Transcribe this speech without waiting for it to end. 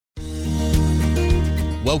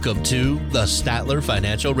Welcome to the Statler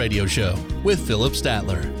Financial Radio Show with Philip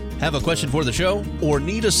Statler. Have a question for the show or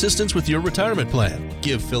need assistance with your retirement plan?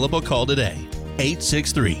 Give Philip a call today.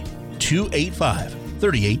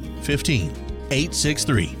 863-285-3815.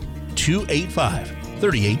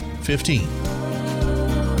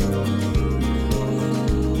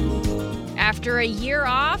 863-285-3815. After a year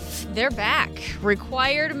off, they're back.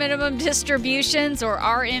 Required minimum distributions, or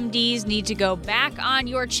RMDs, need to go back on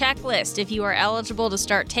your checklist if you are eligible to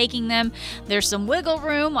start taking them. There's some wiggle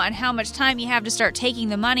room on how much time you have to start taking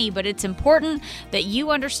the money, but it's important that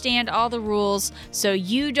you understand all the rules so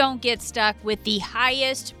you don't get stuck with the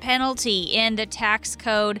highest penalty in the tax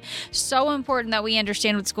code. So important that we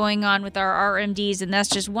understand what's going on with our RMDs, and that's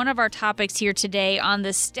just one of our topics here today on the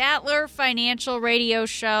Statler Financial Radio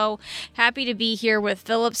Show. Happy to be here with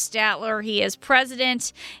Philip Statler. He is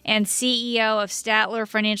President and CEO of Statler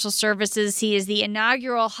Financial Services. He is the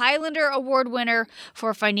inaugural Highlander Award winner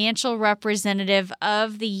for Financial Representative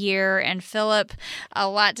of the Year. And Philip, a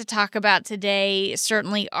lot to talk about today.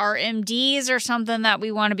 Certainly RMDs are something that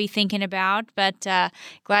we want to be thinking about, but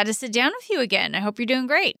glad to sit down with you again. I hope you're doing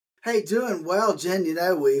great. Hey, doing well, Jen. You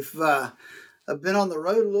know, I've been on the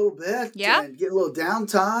road a little bit and get a little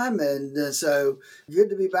downtime. And so good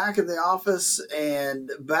to be back in the office and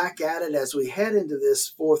back at it as we head into this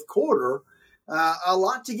fourth quarter. A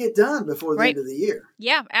lot to get done before the end of the year.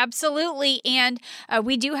 Yeah, absolutely. And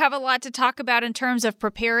we do have a lot to talk about in terms of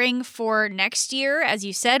preparing for next year. As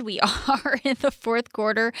you said, we are in the fourth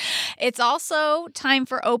quarter. It's also time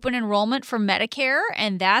for open enrollment for Medicare,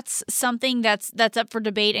 and that's something that's up for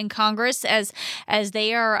debate in Congress as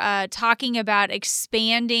they are talking about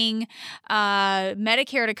expanding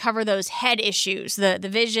Medicare to cover those head issues, the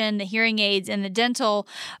vision, the hearing aids, and the dental.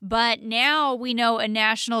 But now we know a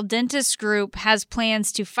national dentist group has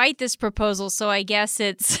plans to fight this proposal. So I guess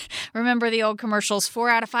it's, remember the old commercials, 4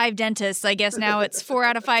 out of 5 dentists. I guess now it's 4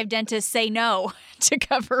 out of 5 dentists say no to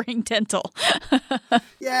covering dental.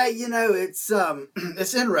 Yeah, you know, it's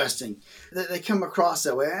interesting that they come across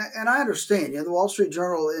that way. And I understand, you know, the Wall Street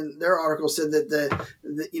Journal in their article said that the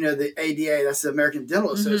ADA, that's the American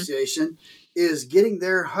Dental Association, is getting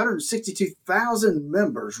their 162,000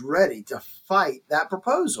 members ready to fight that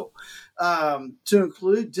proposal to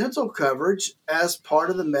include dental coverage as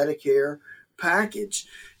part of the Medicare package.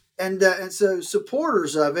 And so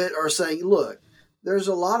supporters of it are saying, look, there's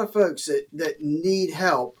a lot of folks that need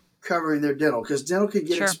help covering their dental because dental can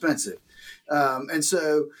get expensive. And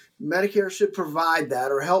so Medicare should provide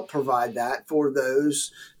that or help provide that for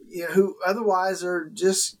those who otherwise are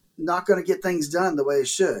just not going to get things done the way it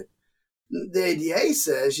should. The ADA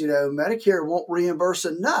says, Medicare won't reimburse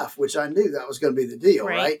enough, which I knew that was going to be the deal,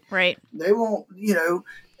 right? Right. They won't,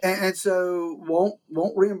 and so won't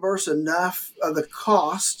reimburse enough of the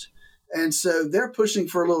cost. And so they're pushing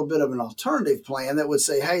for a little bit of an alternative plan that would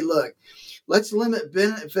say, hey, look, let's limit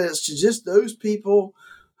benefits to just those people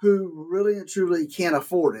who really and truly can't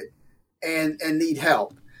afford it and need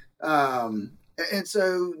help. And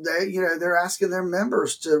so they're asking their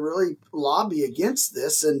members to really lobby against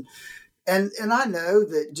this. And I know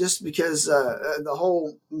that just because the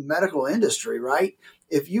whole medical industry, right?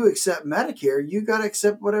 If you accept Medicare, you got to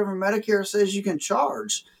accept whatever Medicare says you can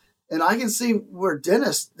charge. And I can see where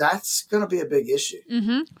dentists, that's going to be a big issue.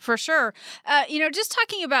 For sure. Just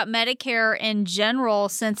talking about Medicare in general,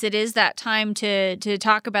 since it is that time to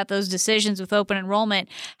talk about those decisions with open enrollment,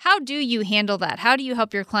 how do you handle that? How do you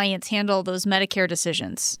help your clients handle those Medicare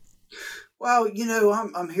decisions? Well,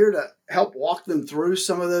 I'm here to help walk them through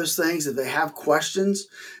some of those things if they have questions.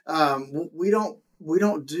 We don't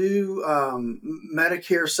do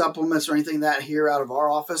Medicare supplements or anything that here out of our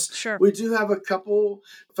office. Sure. We do have a couple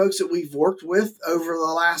folks that we've worked with over the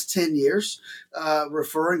last 10 years,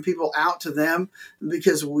 referring people out to them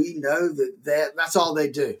because we know that's all they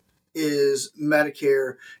do is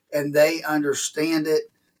Medicare, and they understand it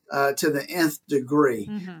to the nth degree.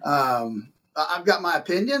 I've got my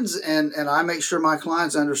opinions, and I make sure my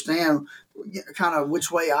clients understand kind of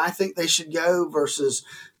which way I think they should go versus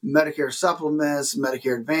Medicare supplements,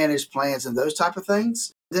 Medicare Advantage plans, and those type of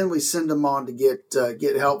things. Then we send them on to get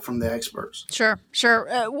help from the experts. Sure.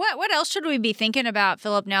 What else should we be thinking about,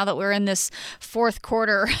 Philip, now that we're in this fourth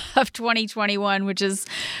quarter of 2021, which is,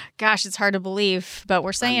 gosh, it's hard to believe, but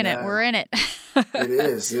we're saying it. We're in it. It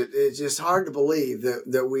is. It's just hard to believe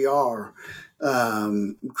that we are.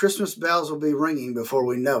 Christmas bells will be ringing before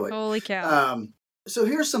we know it. Holy cow. So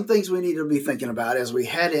here's some things we need to be thinking about as we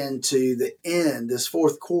head into this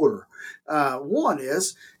fourth quarter. One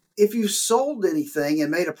is, if you sold anything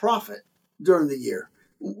and made a profit during the year,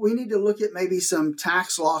 we need to look at maybe some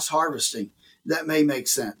tax loss harvesting that may make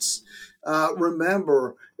sense.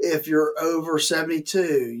 Remember, if you're over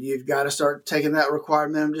 72, you've got to start taking that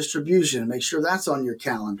required minimum distribution. Make sure that's on your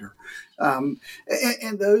calendar, and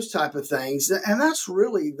those type of things. And that's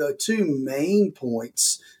really the two main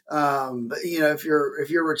points. If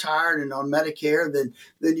you're retired and on Medicare, then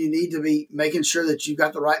you need to be making sure that you've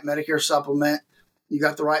got the right Medicare supplement, you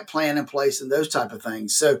got the right plan in place, and those type of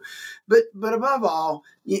things. So, but above all,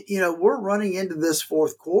 we're running into this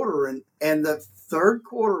fourth quarter, and the third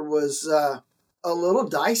quarter was a little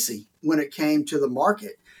dicey when it came to the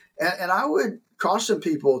market. And I would caution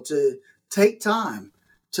people to take time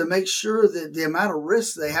to make sure that the amount of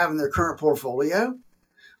risk they have in their current portfolio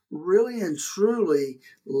really and truly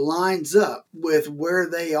lines up with where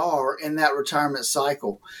they are in that retirement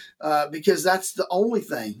cycle, because that's the only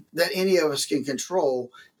thing that any of us can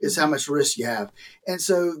control is how much risk you have. And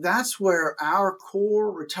so that's where our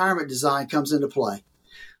core retirement design comes into play.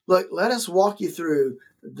 Look, let us walk you through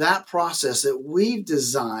that process that we've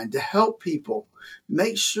designed to help people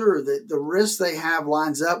make sure that the risk they have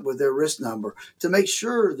lines up with their risk number, to make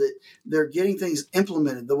sure that they're getting things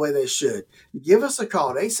implemented the way they should. Give us a call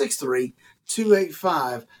at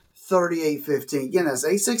 863-285-3815. Again, that's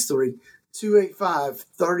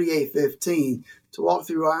 863-285-3815 to walk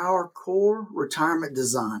through our core retirement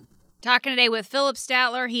design. Talking today with Philip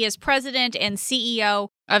Statler. He is president and CEO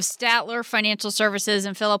of Statler Financial Services.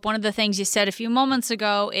 And Philip, one of the things you said a few moments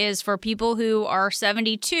ago is for people who are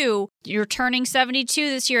 72, you're turning 72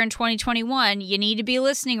 this year in 2021, you need to be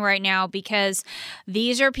listening right now, because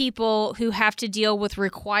these are people who have to deal with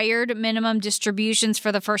required minimum distributions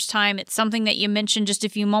for the first time. It's something that you mentioned just a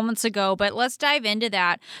few moments ago, but let's dive into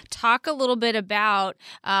that. Talk a little bit about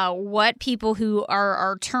what people who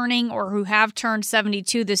are turning or who have turned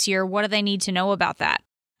 72 this year, what do they need to know about that?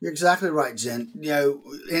 You're exactly right, Jen.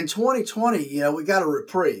 In 2020, we got a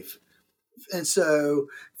reprieve. And so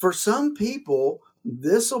for some people,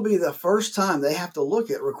 this will be the first time they have to look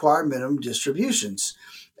at required minimum distributions.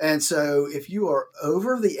 And so if you are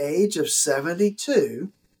over the age of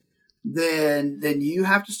 72, then you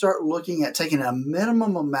have to start looking at taking a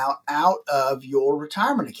minimum amount out of your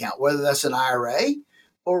retirement account, whether that's an IRA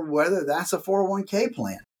or whether that's a 401k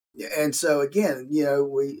plan. And so again,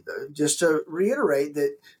 we just to reiterate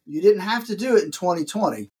that you didn't have to do it in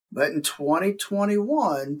 2020, but in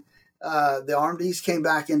 2021, the RMDs came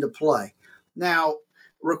back into play. Now,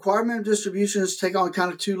 required minimum distributions take on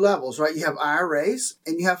kind of two levels, right? You have IRAs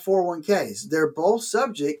and you have 401ks. They're both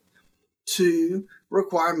subject to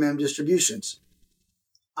required minimum distributions.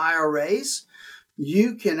 IRAs,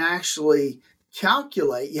 you can actually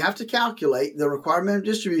you have to calculate the required minimum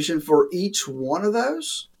distribution for each one of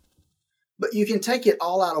those. But you can take it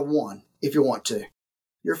all out of one if you want to.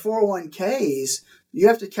 Your 401ks, you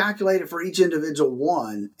have to calculate it for each individual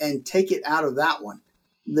one and take it out of that one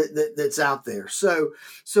that's out there. So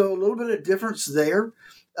a little bit of difference there.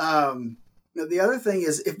 The other thing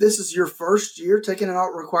is, if this is your first year taking an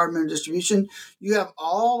out required minimum distribution, you have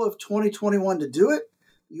all of 2021 to do it.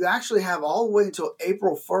 You actually have all the way until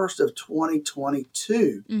April 1st of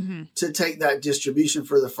 2022 to take that distribution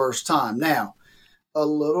for the first time. Now, a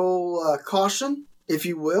little caution, if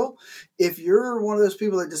you will. If you're one of those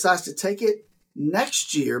people that decides to take it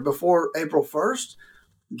next year before April 1st,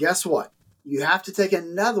 guess what? You have to take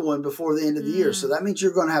another one before the end of the year. So that means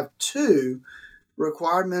you're going to have two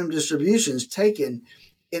required minimum distributions taken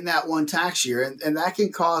in that one tax year. And that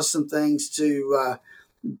can cause some things to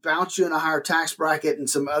bounce you in a higher tax bracket and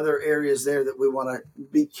some other areas there that we want to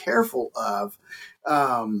be careful of.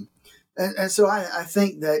 And so I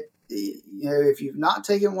think that, if you've not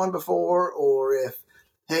taken one before, or if,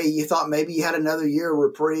 hey, you thought maybe you had another year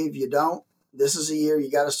reprieve, you don't. This is a year you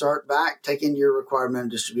got to start back taking your required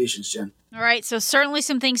minimum distributions, Jen. All right. So certainly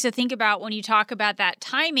some things to think about when you talk about that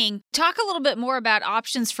timing. Talk a little bit more about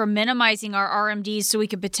options for minimizing our RMDs so we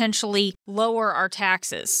could potentially lower our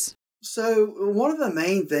taxes. So one of the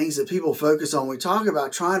main things that people focus on when we talk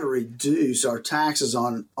about trying to reduce our taxes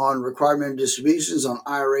on required minimum distributions, on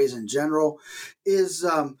IRAs in general, is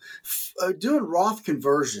doing Roth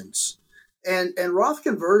conversions. And Roth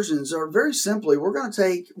conversions are very simply, we're going to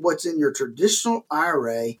take what's in your traditional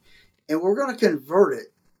IRA and we're going to convert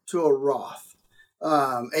it to a Roth.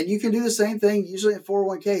 And you can do the same thing usually in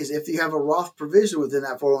 401ks. If you have a Roth provision within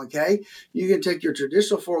that 401k, you can take your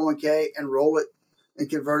traditional 401k and roll it and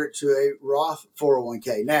convert it to a Roth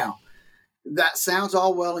 401k. Now, that sounds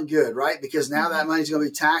all well and good, right? Because now that money is going to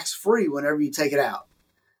be tax-free whenever you take it out.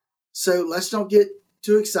 So let's don't get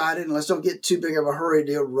too excited and let's don't get too big of a hurry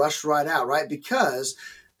to rush right out, right? Because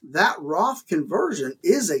that Roth conversion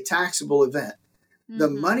is a taxable event. The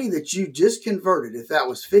money that you just converted, if that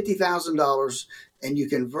was $50,000 and you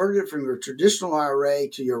converted it from your traditional IRA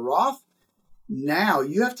to your Roth, now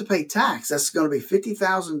you have to pay tax. That's going to be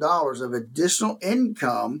 $50,000 of additional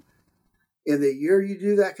income in the year you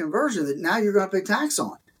do that conversion that now you're going to pay tax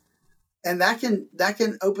on. And that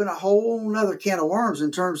can open a whole nother can of worms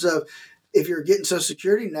in terms of if you're getting Social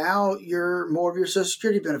Security, now more of your Social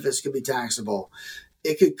Security benefits could be taxable.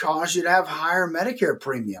 It could cause you to have higher Medicare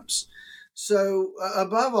premiums. So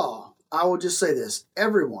above all, I will just say this,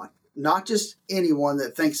 everyone, not just anyone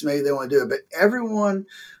that thinks maybe they want to do it, but everyone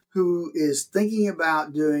who is thinking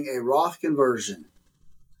about doing a Roth conversion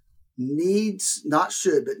needs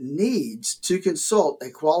to consult a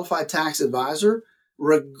qualified tax advisor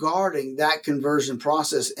regarding that conversion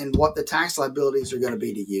process and what the tax liabilities are going to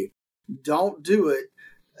be to you. Don't do it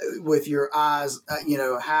with your eyes,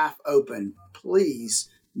 half open. Please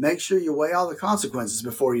make sure you weigh all the consequences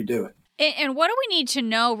before you do it. And what do we need to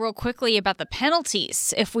know real quickly about the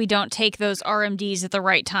penalties if we don't take those RMDs at the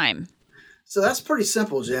right time? So that's pretty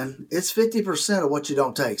simple, Jen. It's 50% of what you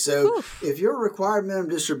don't take. So if your required minimum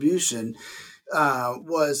distribution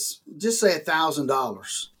was, just say,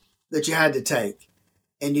 $1,000 that you had to take,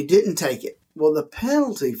 and you didn't take it, well, the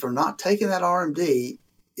penalty for not taking that RMD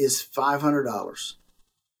is $500.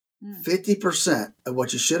 50% of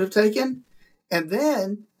what you should have taken, and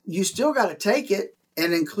then you still got to take it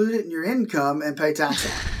and include it in your income and pay tax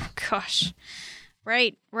on it. Gosh.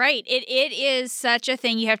 Right. It is such a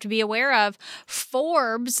thing you have to be aware of.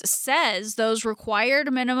 Forbes says those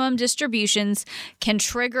required minimum distributions can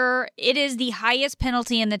trigger, it is the highest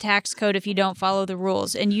penalty in the tax code if you don't follow the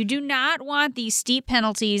rules. And you do not want these steep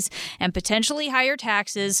penalties and potentially higher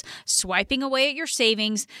taxes swiping away at your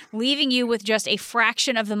savings, leaving you with just a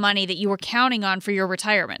fraction of the money that you were counting on for your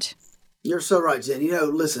retirement. You're so right, Jen.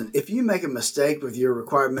 Listen, if you make a mistake with your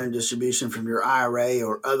required minimum distribution from your IRA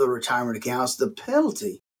or other retirement accounts, the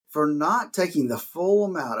penalty for not taking the full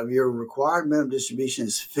amount of your required minimum distribution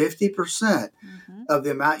is 50% of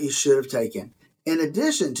the amount you should have taken. In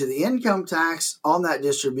addition to the income tax on that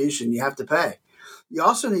distribution you have to pay. You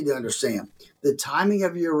also need to understand the timing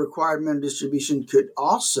of your required minimum distribution could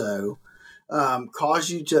also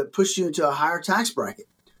cause you to push you into a higher tax bracket,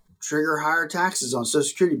 trigger higher taxes on Social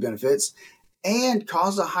Security benefits, and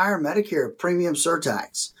cause a higher Medicare premium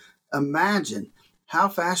surtax. Imagine how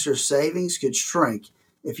fast your savings could shrink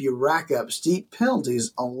if you rack up steep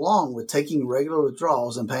penalties along with taking regular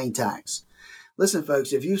withdrawals and paying tax. Listen,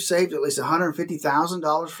 folks, if you've saved at least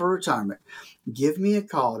 $150,000 for retirement, give me a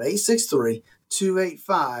call at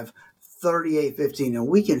 863-285-3815, and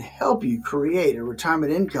we can help you create a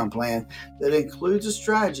retirement income plan that includes a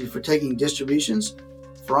strategy for taking distributions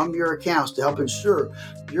from your accounts to help ensure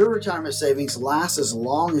your retirement savings last as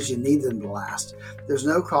long as you need them to last. There's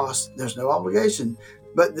no cost, there's no obligation,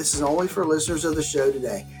 but this is only for listeners of the show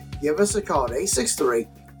today. Give us a call at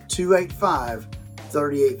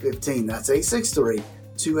 863-285-3815. That's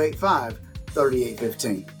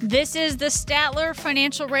 863-285-3815. This is the Statler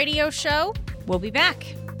Financial Radio Show. We'll be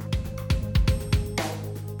back.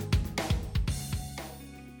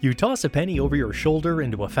 You toss a penny over your shoulder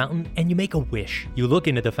into a fountain and you make a wish. You look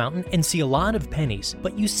into the fountain and see a lot of pennies,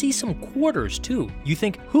 but you see some quarters too. You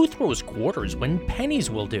think, who throws quarters when pennies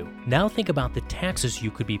will do? Now think about the taxes you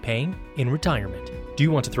could be paying in retirement. Do you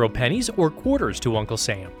want to throw pennies or quarters to Uncle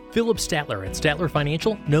Sam? Philip Statler at Statler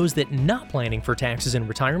Financial knows that not planning for taxes in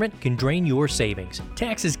retirement can drain your savings.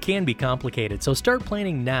 Taxes can be complicated, so start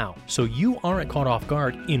planning now so you aren't caught off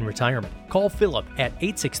guard in retirement. Call Philip at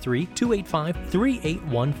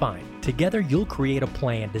 863-285-3815. Together, you'll create a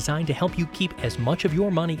plan designed to help you keep as much of your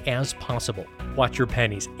money as possible. Watch your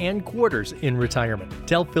pennies and quarters in retirement.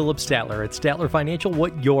 Tell Philip Statler at Statler Financial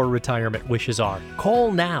what your retirement wishes are.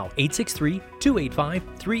 Call now,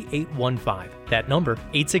 863-285-3815. That number,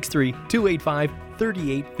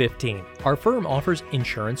 863-285-3815. Our firm offers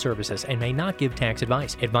insurance services and may not give tax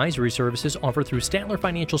advice. Advisory services offered through Statler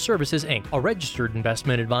Financial Services, Inc., a registered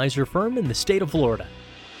investment advisor firm in the state of Florida.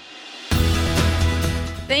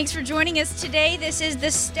 Thanks for joining us today. This is the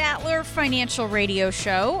Statler Financial Radio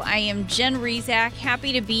Show. I am Jen Rezac,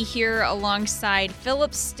 happy to be here alongside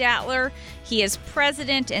Philip Statler. He is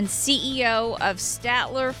president and CEO of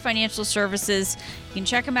Statler Financial Services. You can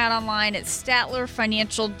check him out online at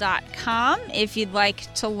statlerfinancial.com if you'd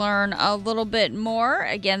like to learn a little bit more.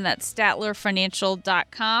 Again, that's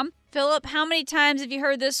statlerfinancial.com. Philip, how many times have you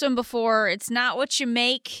heard this one before? It's not what you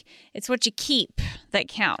make, it's what you keep that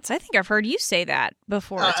counts. I think I've heard you say that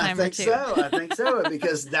before a time or two. I think so,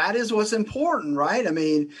 because that is what's important, right? I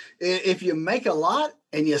mean, if you make a lot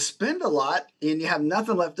and you spend a lot and you have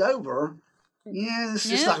nothing left over, Yeah, it's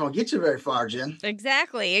just not going to get you very far, Jen.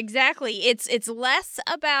 Exactly. It's less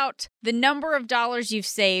about the number of dollars you've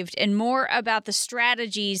saved and more about the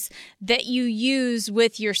strategies that you use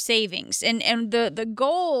with your savings. And the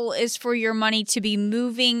goal is for your money to be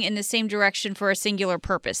moving in the same direction for a singular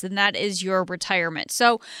purpose, and that is your retirement.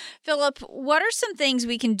 So, Philip, what are some things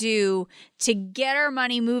we can do to get our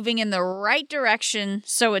money moving in the right direction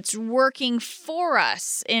so it's working for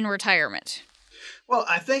us in retirement? Well,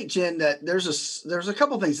 I think, Jen, that there's a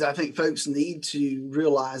couple things that I think folks need to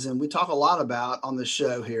realize, and we talk a lot about on the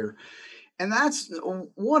show here. And that's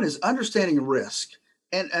one is understanding risk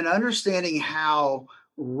and understanding how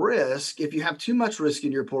risk, if you have too much risk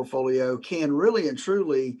in your portfolio, can really and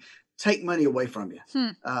truly take money away from you.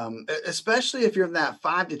 Especially if you're in that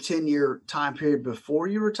 5 to 10 year time period before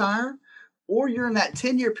you retire, or you're in that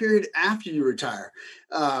 10-year period after you retire.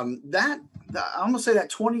 I'm going to say that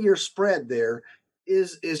 20-year spread there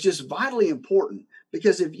is just vitally important,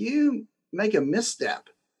 because if you make a misstep,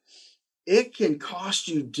 it can cost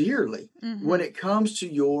you dearly when it comes to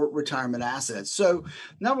your retirement assets. So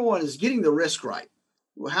number one is getting the risk right.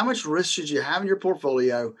 Well, how much risk should you have in your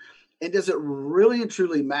portfolio? And does it really and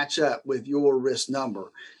truly match up with your risk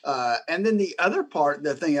number? And then the other part,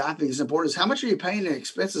 the thing I think is important, is how much are you paying in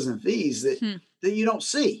expenses and fees that you don't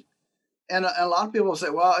see? And a lot of people will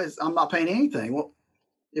say, well, I'm not paying anything. Well,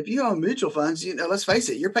 if you own mutual funds, let's face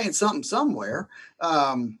it, you're paying something somewhere.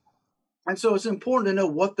 And so it's important to know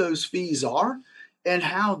what those fees are and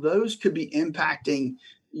how those could be impacting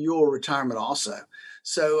your retirement also.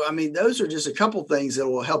 So, I mean, those are just a couple things that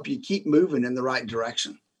will help you keep moving in the right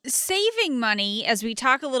direction. Saving money, as we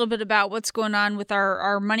talk a little bit about what's going on with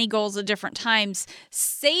our money goals at different times,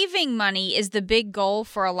 saving money is the big goal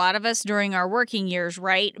for a lot of us during our working years,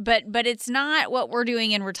 right? But it's not what we're doing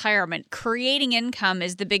in retirement. Creating income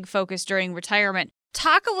is the big focus during retirement.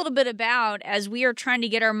 Talk a little bit about, as we are trying to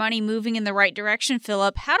get our money moving in the right direction,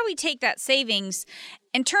 Philip, how do we take that savings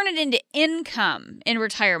and turn it into income in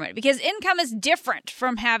retirement? Because income is different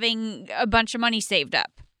from having a bunch of money saved up.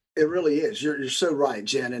 It really is. You're so right,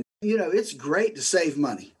 Jen. And, it's great to save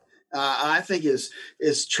money. I think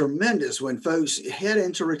it's tremendous when folks head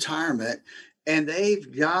into retirement and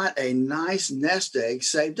they've got a nice nest egg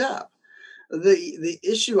saved up. The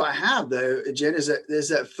issue I have, though, Jen, is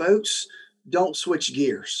that folks don't switch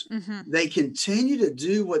gears. They continue to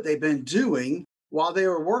do what they've been doing while they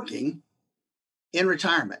were working in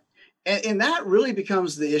retirement. And that really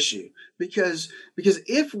becomes the issue, because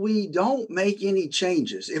if we don't make any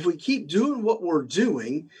changes, if we keep doing what we're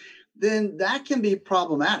doing, then that can be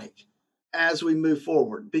problematic as we move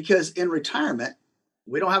forward. Because in retirement,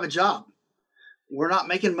 we don't have a job. We're not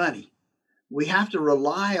making money. We have to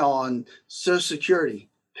rely on Social Security,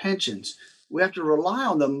 pensions. We have to rely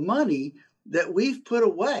on the money that we've put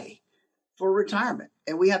away for retirement.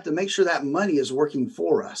 And we have to make sure that money is working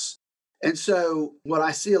for us. And so what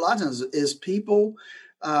I see a lot of times is people,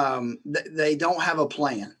 they don't have a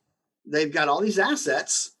plan. They've got all these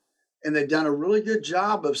assets and they've done a really good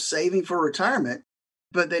job of saving for retirement,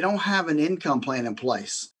 but they don't have an income plan in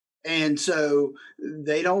place. And so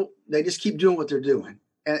they just keep doing what they're doing.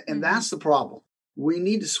 And that's the problem. We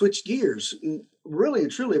need to switch gears, really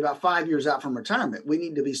and truly about 5 years out from retirement. We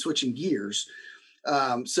need to be switching gears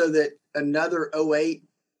so that another 2008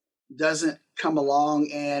 doesn't come along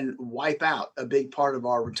and wipe out a big part of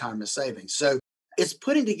our retirement savings. So it's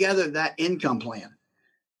putting together that income plan.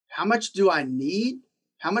 How much do I need?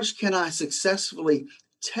 How much can I successfully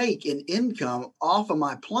take in income off of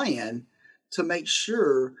my plan to make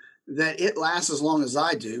sure that it lasts as long as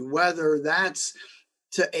I do, whether that's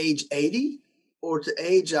to age 80 or to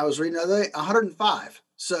age, I was reading the other day, 105.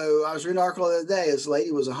 So I was reading an article the other day, this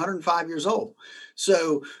lady was 105 years old.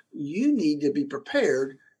 So you need to be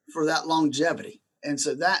prepared for that longevity. And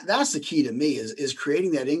so that's the key to me is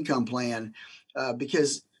creating that income plan,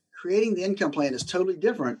 because creating the income plan is totally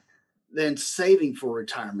different than saving for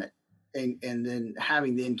retirement and then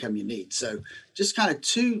having the income you need. So just kind of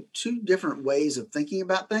two different ways of thinking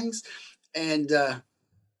about things and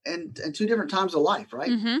two different times of life,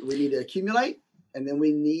 right? We need to accumulate, and then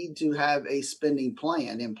we need to have a spending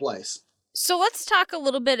plan in place. So let's talk a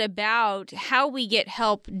little bit about how we get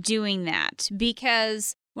help doing that,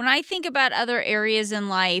 because when I think about other areas in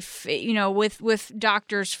life, with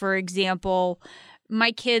doctors, for example,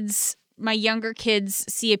 my kids my younger kids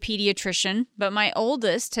see a pediatrician, but my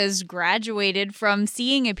oldest has graduated from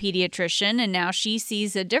seeing a pediatrician, and now she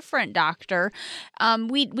sees a different doctor.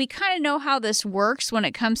 We kind of know how this works when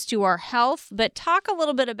it comes to our health, but talk a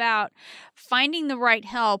little bit about finding the right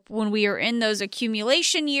help when we are in those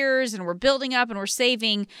accumulation years and we're building up and we're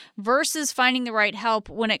saving versus finding the right help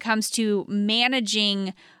when it comes to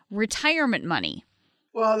managing retirement money.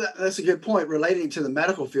 Well, that's a good point. Relating to the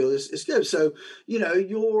medical field is good. So,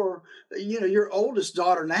 your oldest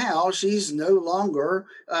daughter now, she's no longer,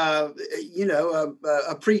 a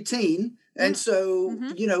preteen. And so,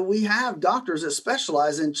 we have doctors that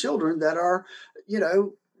specialize in children that are,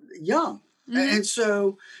 young. Mm-hmm. And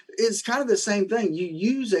so it's kind of the same thing. You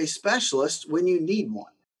use a specialist when you need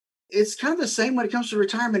one. It's kind of the same when it comes to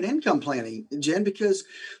retirement income planning, Jen, because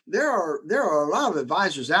there are a lot of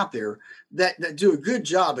advisors out there that do a good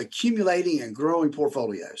job accumulating and growing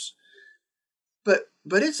portfolios.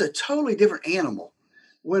 But it's a totally different animal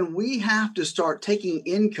when we have to start taking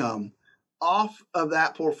income off of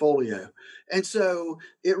that portfolio. And so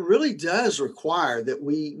it really does require that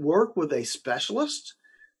we work with a specialist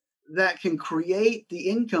that can create the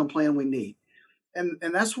income plan we need. And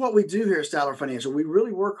that's what we do here at Statler Financial. We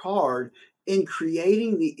really work hard in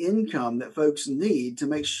creating the income that folks need to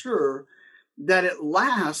make sure that it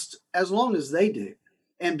lasts as long as they do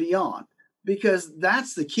and beyond, because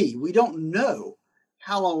that's the key. We don't know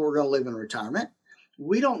how long we're going to live in retirement.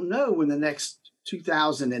 We don't know when the next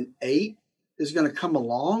 2008 is going to come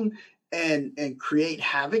along and create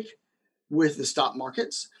havoc with the stock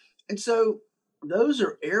markets. And so those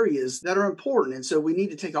are areas that are important. And so we need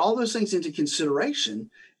to take all those things into consideration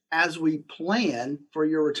as we plan for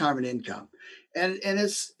your retirement income. And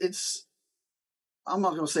it's I'm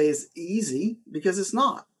not going to say it's easy, because it's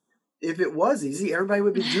not. If it was easy, everybody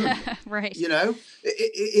would be doing it. Right.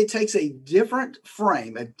 It takes a different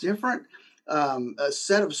frame, a different a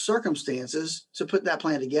set of circumstances to put that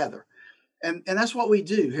plan together. And that's what we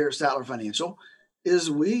do here at Statler Financial.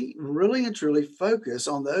 Is we really and truly focus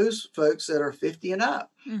on those folks that are 50 and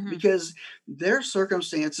up, because their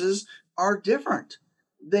circumstances are different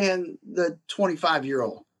than the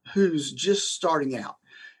 25-year-old who's just starting out.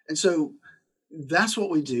 And so that's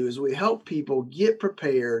what we do, is we help people get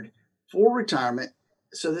prepared for retirement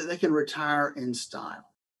so that they can retire in style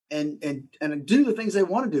and do the things they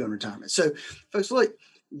want to do in retirement. So folks, look,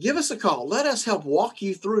 give us a call. Let us help walk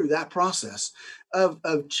you through that process of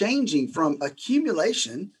changing from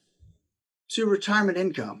accumulation to retirement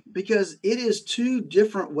income, because it is two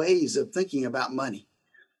different ways of thinking about money.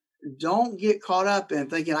 Don't get caught up in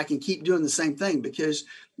thinking I can keep doing the same thing, because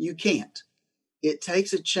you can't. It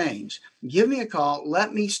takes a change. Give me a call.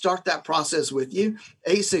 Let me start that process with you.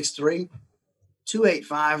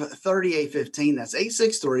 863-285-3815. That's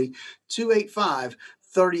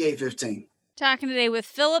 863-285-3815. Talking today with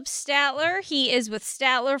Philip Statler. He is with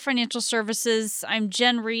Statler Financial Services. I'm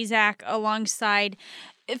Jen Rezac alongside.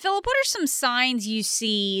 Philip, what are some signs you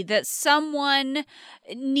see that someone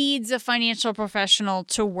needs a financial professional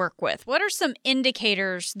to work with? What are some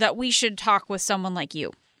indicators that we should talk with someone like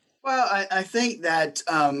you? Well, I think that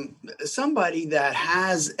somebody that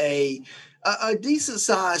has a decent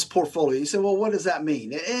sized portfolio, you say, well, what does that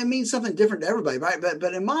mean? It means something different to everybody, right?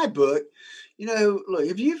 But in my book, look,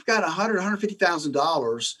 if you've got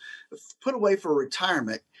 $150,000 put away for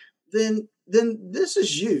retirement, then this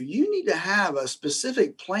is you. You need to have a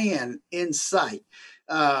specific plan in sight.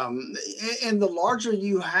 And the larger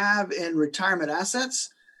you have in retirement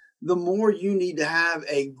assets, the more you need to have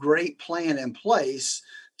a great plan in place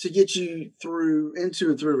to get you through into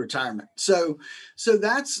and through retirement. So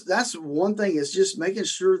that's one thing, is just making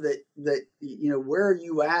sure that where are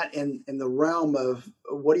you at in the realm of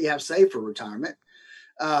what do you have saved for retirement.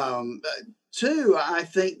 Two, I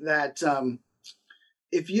think that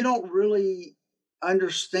if you don't really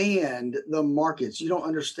understand the markets, you don't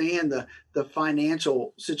understand the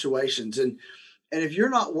financial situations, and if you're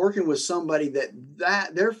not working with somebody that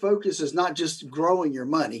their focus is not just growing your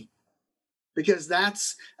money, because I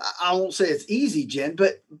won't say it's easy, Jen,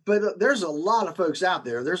 but there's a lot of folks out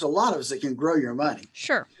there. There's a lot of us that can grow your money.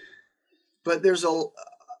 Sure. But there's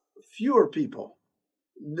fewer people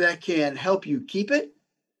that can help you keep it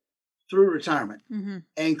through retirement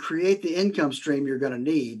and create the income stream you're going to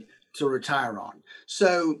need to retire on.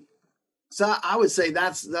 So I would say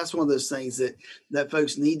that's one of those things that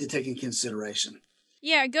folks need to take in consideration.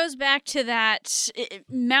 Yeah, it goes back to that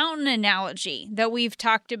mountain analogy that we've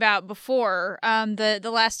talked about before. The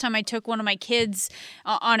last time I took one of my kids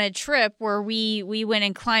on a trip where we went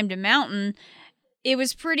and climbed a mountain, it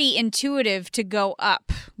was pretty intuitive to go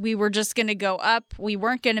up. We were just going to go up. We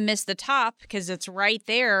weren't going to miss the top because it's right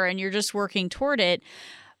there and you're just working toward it.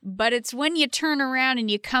 But it's when you turn around and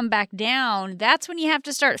you come back down, that's when you have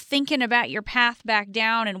to start thinking about your path back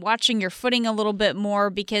down and watching your footing a little bit more,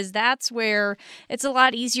 because that's where it's a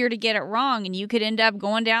lot easier to get it wrong and you could end up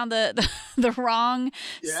going down the wrong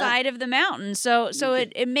side of the mountain. So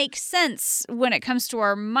it makes sense when it comes to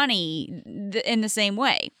our money in the same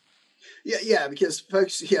way. Yeah, because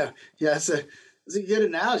folks, it's a good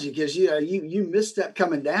analogy, because you misstep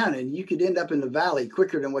coming down and you could end up in the valley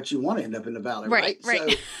quicker than what you want to end up in the valley, right?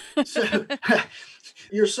 So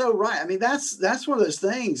you're so right. I mean, that's one of those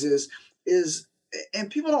things is and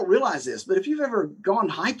people don't realize this, but if you've ever gone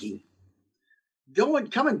hiking,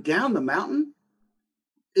 coming down the mountain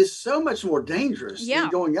is so much more dangerous than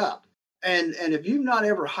going up. And if you've not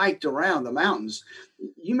ever hiked around the mountains,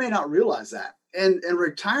 you may not realize that. And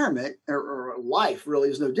retirement or life really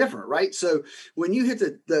is no different, right? So when you hit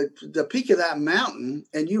the peak of that mountain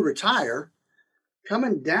and you retire,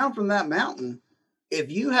 coming down from that mountain, if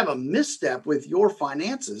you have a misstep with your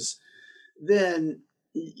finances, then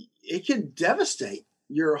it could devastate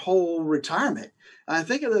your whole retirement. I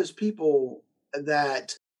think of those people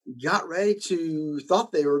that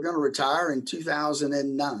thought they were going to retire in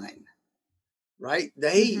 2009, right?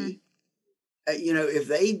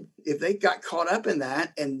 If they got caught up in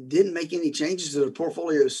that and didn't make any changes to their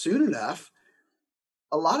portfolio soon enough,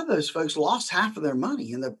 a lot of those folks lost half of their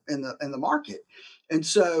money in the market. And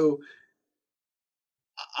so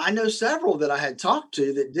I know several that I had talked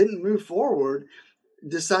to that didn't move forward,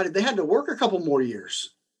 decided they had to work a couple more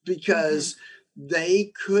years because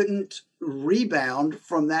they couldn't rebound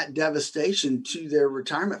from that devastation to their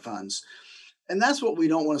retirement funds. And that's what we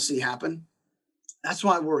don't want to see happen. That's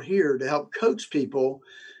why we're here to help coach people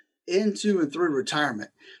into and through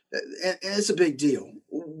retirement. And it's a big deal.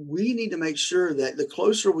 We need to make sure that the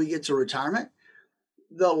closer we get to retirement,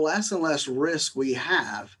 the less and less risk we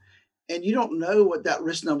have. And you don't know what that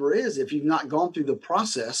risk number is if you've not gone through the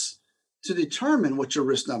process to determine what your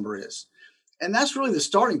risk number is. And that's really the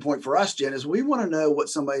starting point for us, Jen, is we want to know what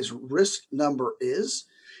somebody's risk number is.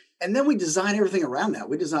 And then we design everything around that.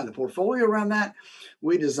 We design the portfolio around that.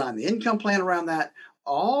 We design the income plan around that.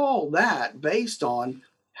 All that based on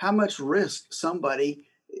how much risk somebody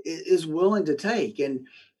is willing to take. And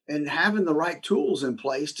having the right tools in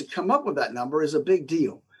place to come up with that number is a big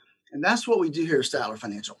deal. And that's what we do here at Statler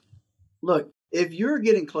Financial. Look, if you're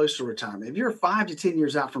getting close to retirement, if you're 5 to 10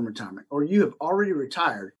 years out from retirement, or you have already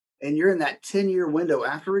retired and you're in that 10-year window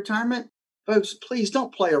after retirement, folks, please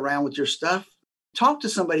don't play around with your stuff. Talk to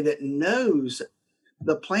somebody that knows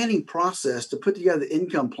the planning process to put together the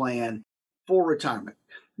income plan for retirement.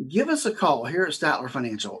 Give us a call here at Statler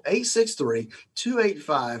Financial,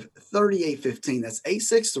 863-285-3815. That's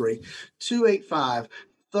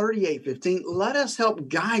 863-285-3815. Let us help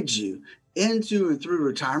guide you into and through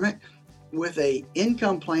retirement with a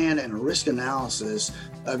income plan and a risk analysis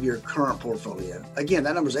of your current portfolio. Again,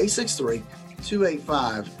 that number is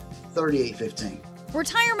 863-285-3815.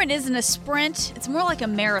 Retirement isn't a sprint, it's more like a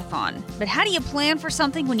marathon. But how do you plan for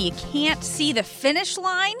something when you can't see the finish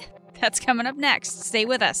line? That's coming up next. Stay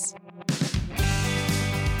with us.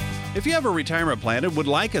 If you have a retirement plan and would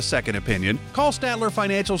like a second opinion, call Statler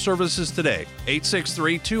Financial Services today.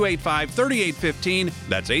 863-285-3815.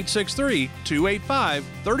 That's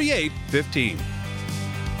 863-285-3815.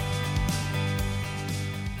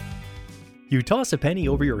 You toss a penny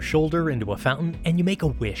over your shoulder into a fountain and you make a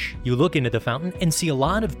wish. You look into the fountain and see a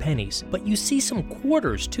lot of pennies, but you see some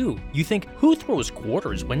quarters too. You think, who throws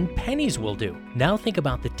quarters when pennies will do? Now think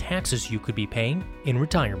about the taxes you could be paying in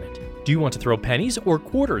retirement. Do you want to throw pennies or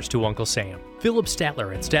quarters to Uncle Sam? Philip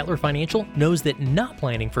Statler at Statler Financial knows that not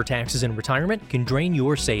planning for taxes in retirement can drain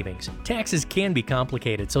your savings. Taxes can be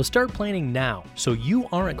complicated, so start planning now so you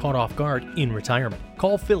aren't caught off guard in retirement.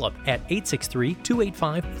 Call Philip at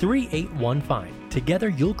 863-285-3815. Together,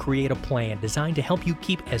 you'll create a plan designed to help you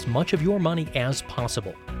keep as much of your money as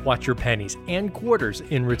possible. Watch your pennies and quarters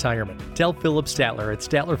in retirement. Tell Philip Statler at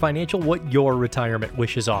Statler Financial what your retirement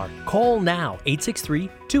wishes are. Call now,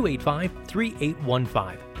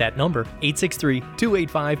 863-285-3815. That number,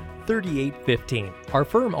 863-285-3815. Our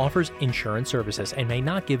firm offers insurance services and may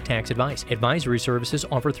not give tax advice. Advisory services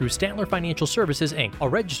offered through Statler Financial Services, Inc., a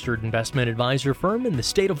registered investment advisor firm in the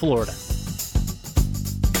state of Florida.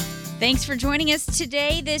 Thanks for joining us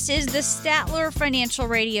today. This is the Statler Financial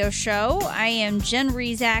Radio Show. I am Jen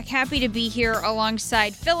Rezac, happy to be here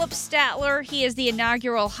alongside Philip Statler. He is the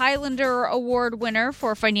inaugural Highlander Award winner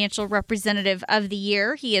for Financial Representative of the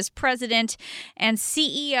Year. He is president and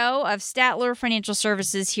CEO of Statler Financial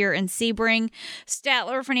Services here in Sebring.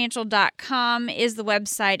 StatlerFinancial.com is the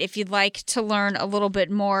website if you'd like to learn a little bit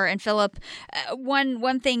more. And Philip,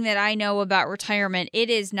 one thing that I know about retirement, it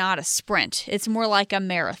is not a sprint. It's more like a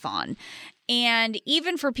marathon. And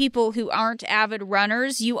even for people who aren't avid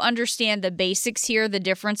runners, you understand the basics here, the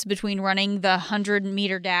difference between running the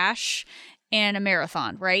 100-meter dash and a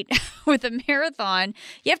marathon, right? With a marathon,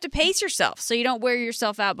 you have to pace yourself so you don't wear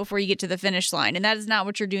yourself out before you get to the finish line. And that is not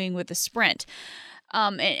what you're doing with a sprint.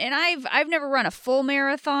 And I've never run a full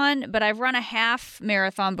marathon, but I've run a half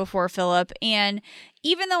marathon before, Philip. And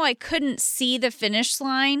even though I couldn't see the finish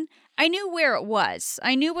line, I knew where it was.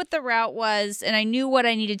 I knew what the route was, and I knew what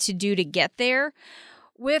I needed to do to get there.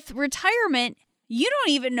 With retirement, you don't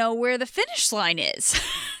even know where the finish line is.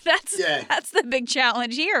 That's the big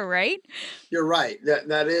challenge here, right? You're right.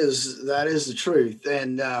 That is the truth.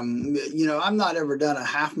 And I've not ever done a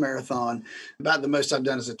half marathon. About the most I've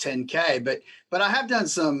done is a 10K, but I have done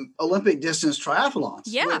some Olympic distance triathlons.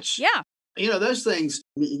 Yeah. Those things,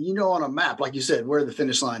 on a map, like you said, where the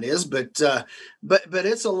finish line is, but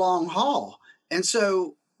it's a long haul. And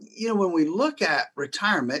so, when we look at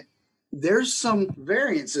retirement, there's some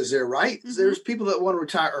variances there, right? Mm-hmm. There's people that want to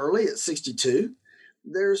retire early at 62.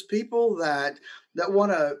 There's people that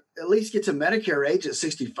want to at least get to Medicare age at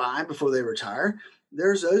 65 before they retire.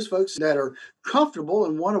 There's those folks that are comfortable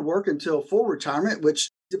and want to work until full retirement, which,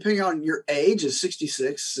 depending on your age, is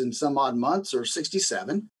 66 and some odd months or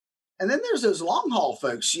 67. And then there's those long haul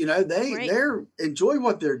folks, they're enjoy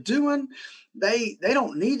what they're doing. They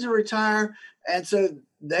don't need to retire. And so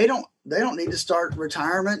they don't need to start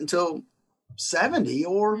retirement until 70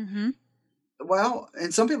 or, and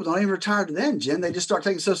some people don't even retire to then, Jen. They just start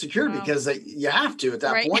taking Social Security because you have to at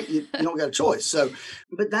that point. You don't got a choice. So,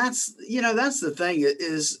 but that's the thing,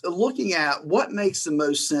 is looking at what makes the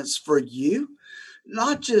most sense for you.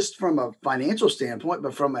 Not just from a financial standpoint,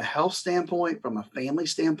 but from a health standpoint, from a family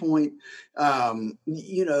standpoint. What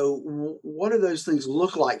do those things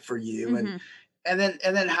look like for you? Mm-hmm. And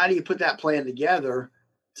then how do you put that plan together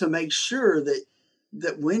to make sure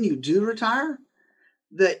that when you do retire,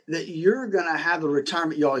 that you're going to have the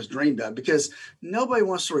retirement you always dreamed of? Because nobody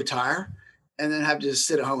wants to retire and then have to just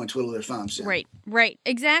sit at home and twiddle their thumbs. Yeah. Right.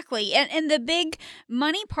 Exactly. And the big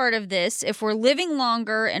money part of this, if we're living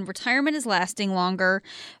longer and retirement is lasting longer,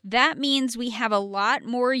 that means we have a lot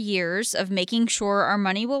more years of making sure our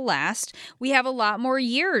money will last. We have a lot more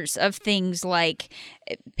years of things like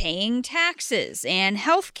paying taxes and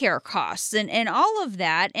healthcare costs and all of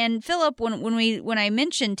that. And Philip, when I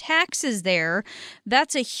mentioned taxes there,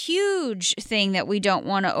 that's a huge thing that we don't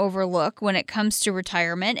want to overlook when it comes to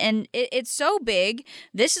retirement. And it's so big.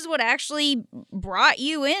 This is what actually brought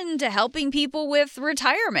you into helping people with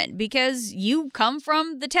retirement, because you come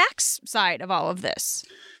from the tax side of all of this.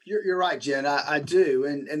 You're right, Jen. I do.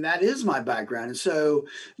 And that is my background. And so,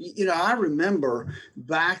 I remember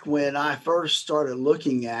back when I first started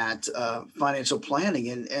looking at financial planning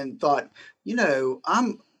and thought,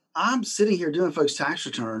 I'm sitting here doing folks' tax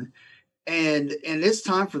return, and it's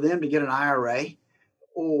time for them to get an IRA,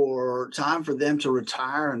 or time for them to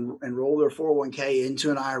retire and roll their 401k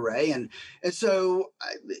into an IRA. And so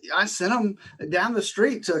I sent them down the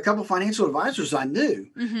street to a couple of financial advisors I knew,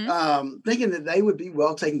 thinking that they would be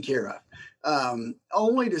well taken care of,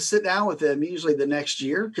 only to sit down with them usually the next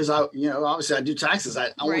year. Because obviously I do taxes. I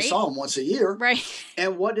only saw them once a year. Right.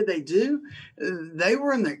 And what did they do? They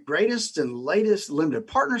were in the greatest and latest limited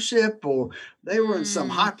partnership, or they were in some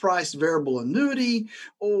high priced variable annuity,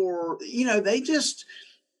 or,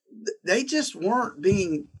 they just weren't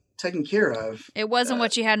being taken care of. It wasn't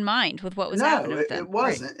what you had in mind with what was happening with them. No, it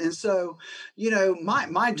wasn't. Right. And so,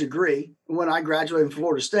 my degree, when I graduated from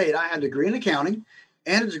Florida State, I had a degree in accounting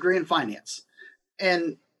and a degree in finance.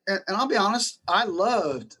 And I'll be honest, I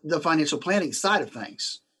loved the financial planning side of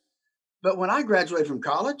things. But when I graduated from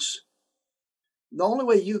college, the only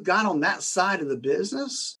way you got on that side of the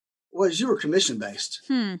business was you were commission-based.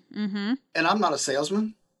 And I'm not a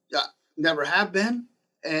salesman. I never have been.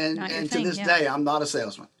 And to this day, I'm not a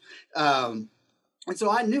salesman. And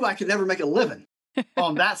so I knew I could never make a living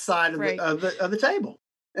on that side of the table.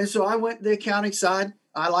 And so I went the accounting side.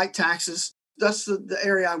 I like taxes. That's the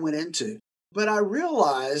area I went into. But I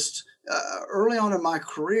realized early on in my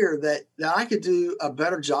career that I could do a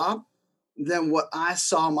better job than what I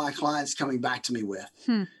saw my clients coming back to me with.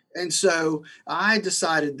 And so I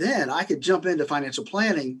decided then I could jump into financial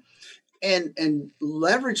planning and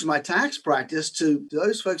leverage my tax practice to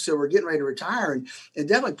those folks that were getting ready to retire and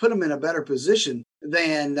definitely put them in a better position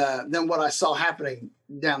than what I saw happening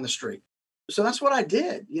down the street. So that's what I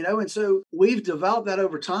did, and so we've developed that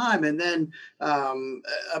over time. And then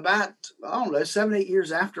about, 7, 8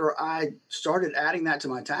 years after I started adding that to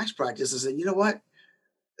my tax practice, I said, you know what?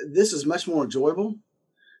 This is much more enjoyable.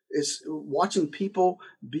 It's watching people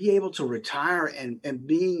be able to retire and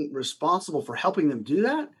being responsible for helping them do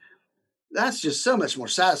that. That's just so much more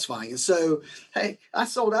satisfying. And so, hey, I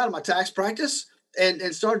sold out of my tax practice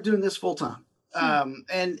and started doing this full time. And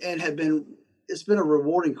it's been a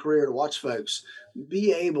rewarding career to watch folks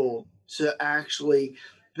be able to actually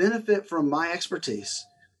benefit from my expertise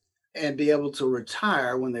and be able to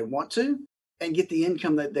retire when they want to and get the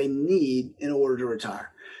income that they need in order to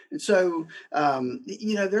retire. And so,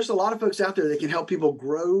 there's a lot of folks out there that can help people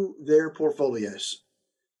grow their portfolios.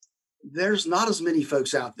 There's not as many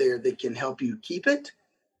folks out there that can help you keep it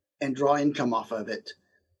and draw income off of it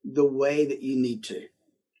the way that you need to.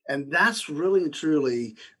 And that's really and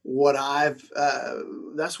truly what I've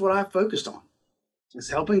focused on, is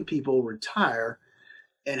helping people retire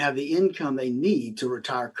and have the income they need to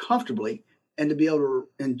retire comfortably and to be able to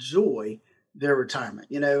enjoy their retirement,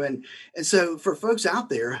 and so for folks out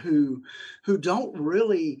there who don't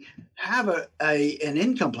really have an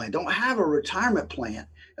income plan, don't have a retirement plan.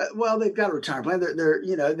 Well, they've got a retirement plan.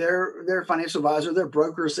 Their financial advisor, their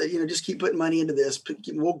brokers say, just keep putting money into this.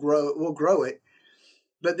 We'll grow it.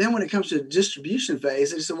 But then when it comes to the distribution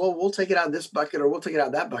phase, they say, well, we'll take it out of this bucket or we'll take it out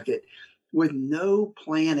of that bucket with no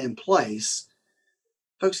plan in place.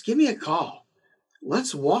 Folks, give me a call.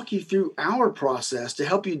 Let's walk you through our process to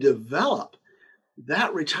help you develop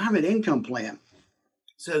that retirement income plan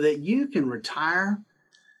so that you can retire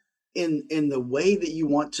in the way that you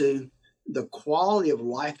want to, the quality of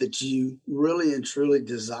life that you really and truly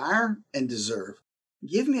desire and deserve.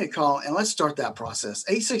 Give me a call and let's start that process.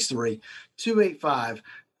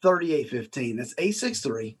 863-285-3815. That's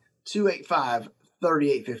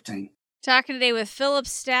 863-285-3815. Talking today with Philip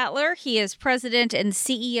Statler. He is president and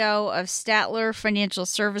CEO of Statler Financial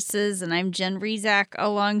Services, and I'm Jen Rezac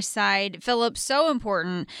alongside Philip. So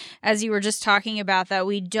important, as you were just talking about, that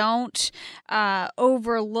we don't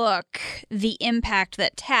overlook the impact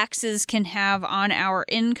that taxes can have on our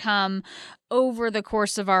income over the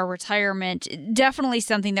course of our retirement. Definitely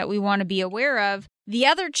something that we want to be aware of. The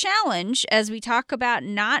other challenge, as we talk about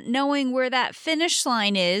not knowing where that finish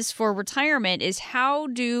line is for retirement, is how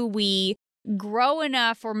do we grow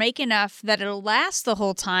enough or make enough that it'll last the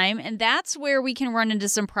whole time? And that's where we can run into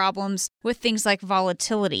some problems with things like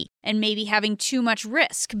volatility and maybe having too much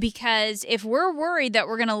risk. Because if we're worried that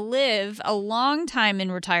we're going to live a long time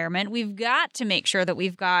in retirement, we've got to make sure that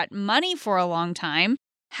we've got money for a long time.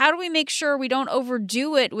 How do we make sure we don't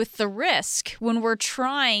overdo it with the risk when we're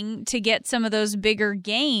trying to get some of those bigger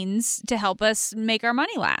gains to help us make our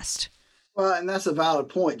money last? Well, and that's a valid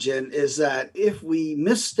point, Jen, is that if we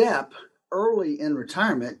misstep early in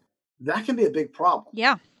retirement, that can be a big problem.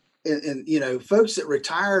 Yeah. And folks that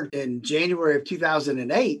retired in January of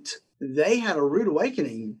 2008, they had a rude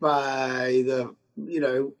awakening by the,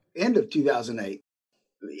 end of 2008.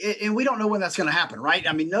 And we don't know when that's going to happen, right?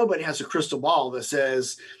 I mean, nobody has a crystal ball that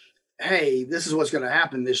says, hey, this is what's going to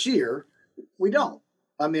happen this year. We don't.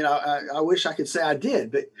 I mean, I wish I could say I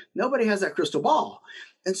did, but nobody has that crystal ball.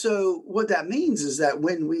 And so what that means is that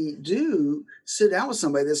when we do sit down with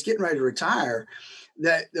somebody that's getting ready to retire,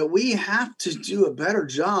 that we have to do a better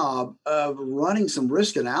job of running some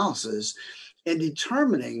risk analysis and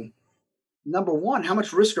determining, number one, how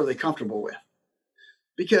much risk are they comfortable with?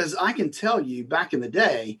 Because I can tell you back in the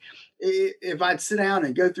day, if I'd sit down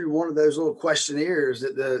and go through one of those little questionnaires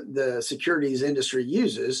that the securities industry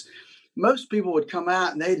uses, most people would come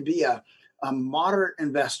out and they'd be a moderate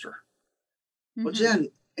investor. Mm-hmm. Well,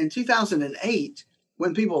 Jen, in 2008,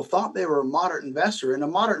 when people thought they were a moderate investor, and a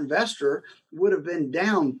moderate investor would have been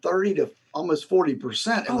down 30 to almost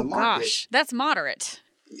 40% in the market. Gosh, that's moderate.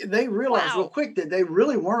 They realized real quick that they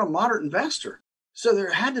really weren't a moderate investor. So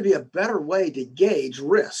there had to be a better way to gauge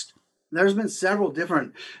risk. There's been several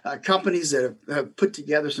different companies that have put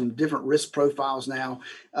together some different risk profiles now.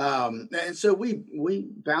 And so we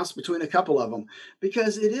bounce between a couple of them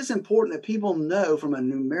because it is important that people know from a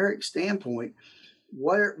numeric standpoint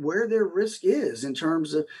where their risk is in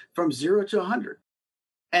terms of from 0 to 100.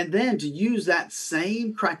 And then to use that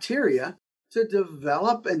same criteria to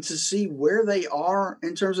develop and to see where they are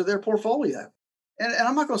in terms of their portfolio. And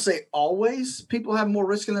I'm not going to say always people have more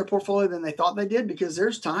risk in their portfolio than they thought they did, because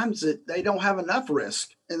there's times that they don't have enough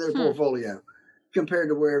risk in their portfolio. compared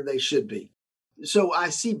to where they should be. So I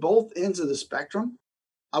see both ends of the spectrum.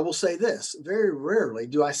 I will say this, very rarely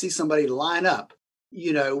do I see somebody line up,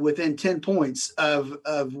 within 10 points of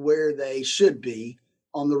where they should be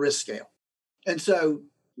on the risk scale. And so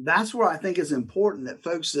that's where I think it's important that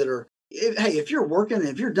folks that are, if you're working,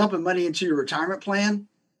 if you're dumping money into your retirement plan,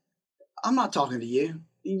 I'm not talking to you.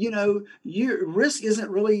 Your risk isn't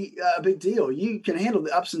really a big deal. You can handle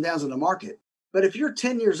the ups and downs of the market. But if you're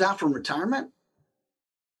 10 years out from retirement,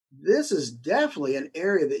 this is definitely an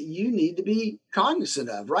area that you need to be cognizant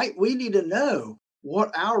of, right? We need to know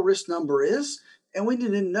what our risk number is, and we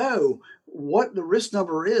need to know what the risk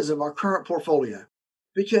number is of our current portfolio,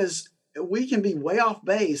 because we can be way off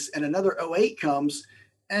base and another 08 comes,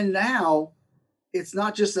 and now it's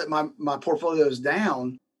not just that my portfolio is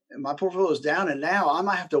down, and now I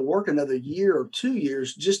might have to work another year or 2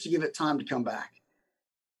 years just to give it time to come back.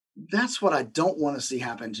 That's what I don't want to see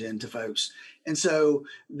happen, Jen, to folks. And so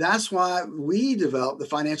that's why we developed the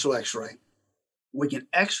financial x-ray. We can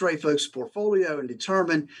x-ray folks' portfolio and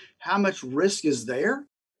determine how much risk is there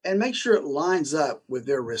and make sure it lines up with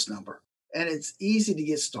their risk number. And it's easy to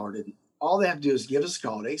get started. All they have to do is give us a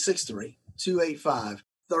call at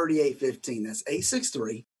 863-285-3815. That's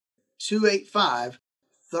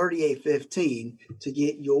 863-285-3815 to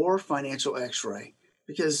get your financial x-ray.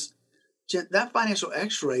 Because that financial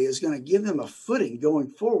x-ray is going to give them a footing going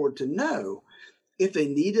forward to know if they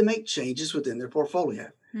need to make changes within their portfolio.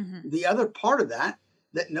 Mm-hmm. The other part of that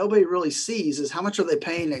nobody really sees is how much are they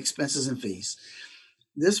paying in expenses and fees.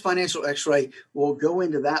 This financial x-ray will go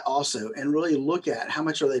into that also and really look at how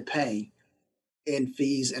much are they paying in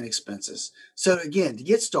fees and expenses. So again, to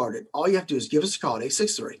get started, all you have to do is give us a call at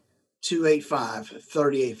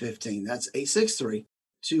 863-285-3815. That's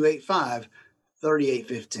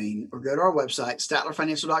 863-285-3815, or go to our website,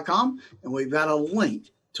 statlerfinancial.com, and we've got a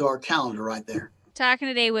link to our calendar right there. Talking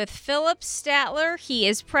today with Philip Statler. He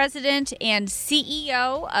is president and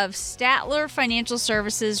CEO of Statler Financial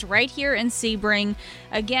Services right here in Sebring.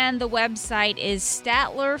 Again, the website is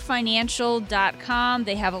statlerfinancial.com.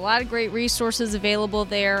 They have a lot of great resources available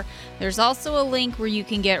there. There's also a link where you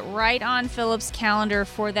can get right on Philip's calendar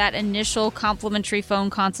for that initial complimentary phone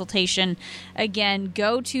consultation. Again,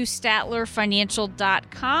 go to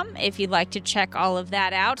statlerfinancial.com if you'd like to check all of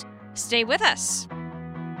that out. Stay with us.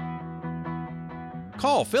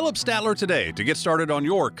 Call Philip Statler today to get started on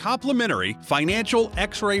your complimentary financial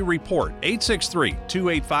x-ray report.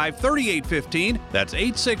 863-285-3815. That's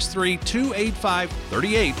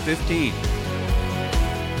 863-285-3815.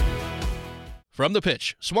 From the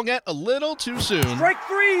pitch, swung at a little too soon. Strike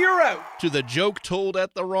three, you're out. To the joke told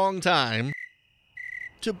at the wrong time.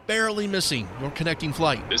 To barely missing your connecting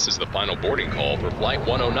flight. This is the final boarding call for Flight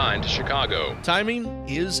 109 to Chicago. Timing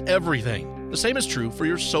is everything. The same is true for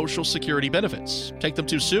your Social Security benefits. Take them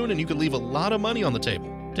too soon and you could leave a lot of money on the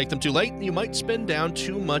table. Take them too late and you might spend down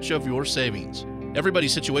too much of your savings.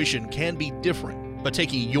 Everybody's situation can be different, but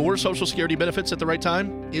taking your Social Security benefits at the right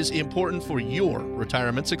time is important for your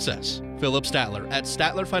retirement success. Philip Statler at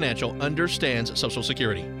Statler Financial understands Social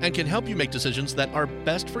Security and can help you make decisions that are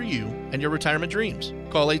best for you and your retirement dreams.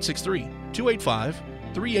 Call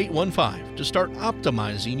 863-285-3815 to start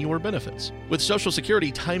optimizing your benefits. With Social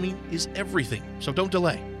Security, timing is everything, so don't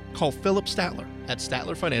delay. Call Philip Statler at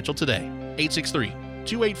Statler Financial today.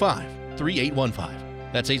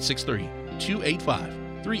 863-285-3815. That's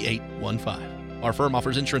 863-285-3815. Our firm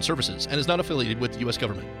offers insurance services and is not affiliated with the U.S.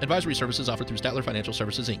 government. Advisory services offered through Statler Financial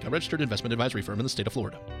Services, Inc., a registered investment advisory firm in the state of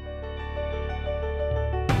Florida.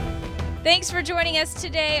 Thanks for joining us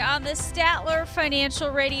today on the Statler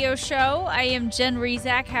Financial Radio Show. I am Jen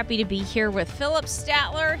Rezac, happy to be here with Philip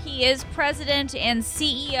Statler. He is president and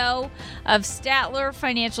CEO of Statler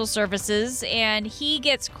Financial Services, and he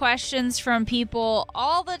gets questions from people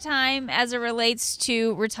all the time as it relates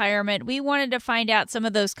to retirement. We wanted to find out some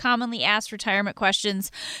of those commonly asked retirement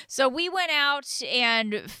questions, so we went out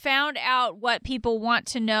and found out what people want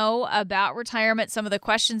to know about retirement, some of the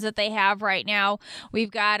questions that they have right now.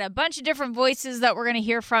 We've got a bunch of different voices that we're going to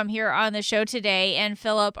hear from here on the show today. And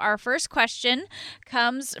Philip, our first question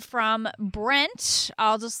comes from Brent.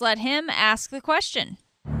 I'll just let him ask the question.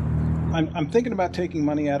 I'm thinking about taking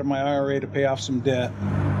money out of my IRA to pay off some debt.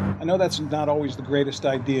 I know that's not always the greatest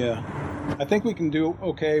idea. I think we can do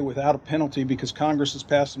okay without a penalty because Congress has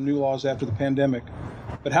passed some new laws after the pandemic.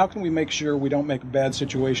 But how can we make sure we don't make a bad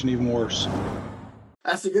situation even worse?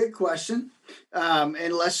 That's a good question.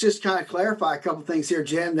 And let's just kind of clarify a couple things here,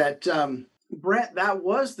 Jen, that Brent, that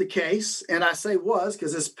was the case. And I say was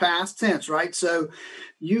because it's past tense, right? So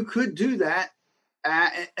you could do that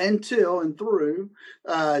until and through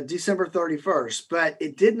December 31st, but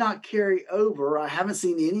it did not carry over. I haven't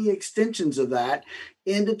seen any extensions of that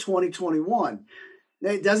into 2021.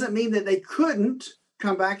 Now, it doesn't mean that they couldn't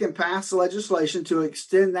come back and pass legislation to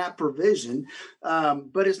extend that provision,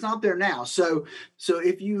 but it's not there now. So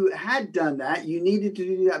if you had done that, you needed to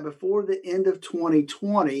do that before the end of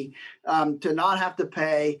 2020 to not have to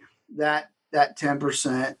pay that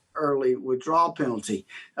 10% early withdrawal penalty.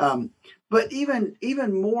 But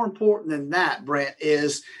even more important than that, Brent,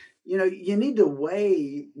 is you need to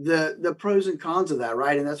weigh the pros and cons of that,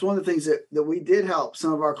 right? And that's one of the things that we did help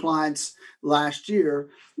some of our clients last year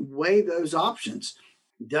weigh those options.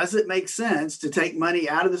 Does it make sense to take money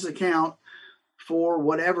out of this account for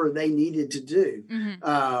whatever they needed to do?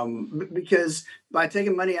 Mm-hmm. Because by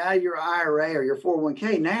taking money out of your IRA or your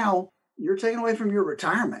 401k, now you're taking away from your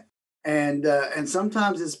retirement. And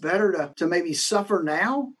sometimes it's better to maybe suffer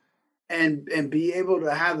now and be able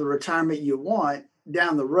to have the retirement you want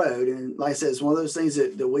down the road. And like I said, it's one of those things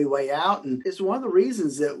that we weigh out. And it's one of the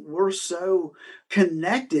reasons that we're so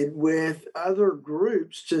connected with other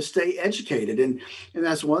groups to stay educated. And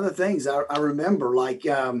that's one of the things I remember, like,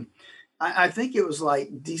 I think it was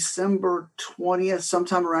like December 20th,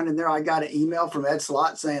 sometime around in there, I got an email from Ed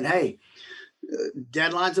Slott saying, hey,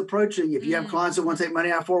 deadline's approaching. If you have clients that want to take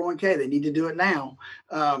money out of 401k, they need to do it now.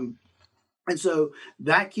 And so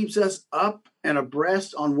that keeps us up and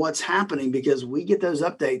abreast on what's happening because we get those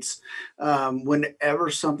updates whenever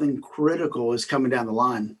something critical is coming down the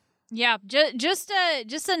line. Yeah, just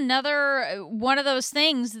another one of those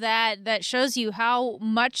things that shows you how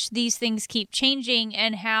much these things keep changing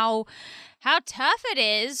and how tough it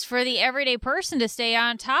is for the everyday person to stay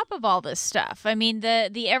on top of all this stuff. I mean,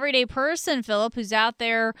 the everyday person, Philip, who's out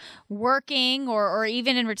there working or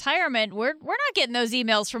even in retirement, we're not getting those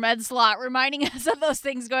emails from Ed Slott reminding us of those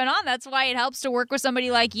things going on. That's why it helps to work with somebody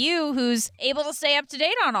like you who's able to stay up to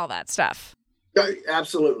date on all that stuff.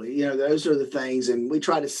 Absolutely. Those are the things. And we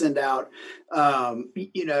try to send out,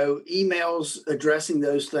 emails addressing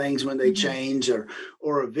those things when they change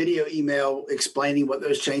or a video email explaining what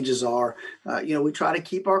those changes are. We try to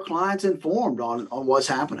keep our clients informed on what's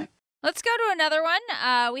happening. Let's go to another one.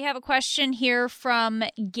 We have a question here from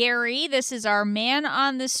Gary. This is our Man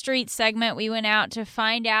on the Street segment. We went out to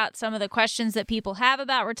find out some of the questions that people have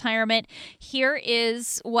about retirement. Here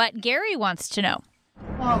is what Gary wants to know.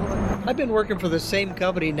 I've been working for the same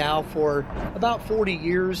company now for about 40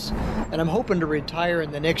 years, and I'm hoping to retire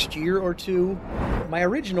in the next year or two. My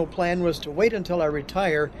original plan was to wait until I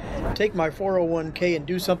retire, take my 401k and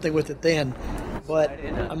do something with it then. But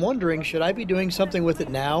I'm wondering, should I be doing something with it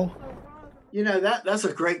now? That's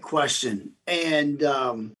a great question. And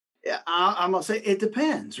I'm going to say it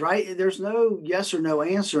depends, right? There's no yes or no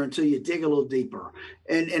answer until you dig a little deeper.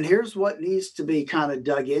 And here's what needs to be kind of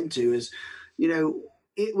dug into is,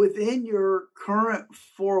 within your current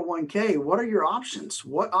 401k, what are your options?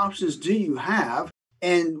 What options do you have?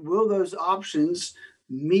 And will those options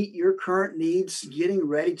meet your current needs getting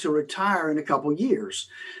ready to retire in a couple years?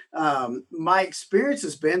 My experience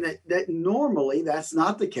has been that normally that's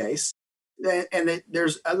not the case. And that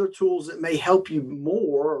there's other tools that may help you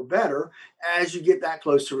more or better as you get that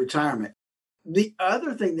close to retirement. The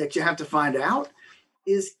other thing that you have to find out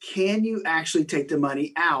is, can you actually take the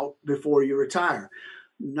money out before you retire?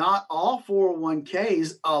 Not all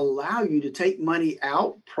 401ks allow you to take money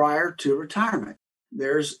out prior to retirement.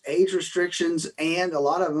 There's age restrictions, and a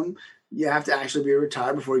lot of them, you have to actually be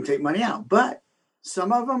retired before you take money out. But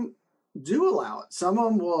some of them do allow it. Some of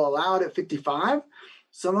them will allow it at 55.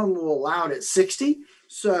 Some of them will allow it at 60.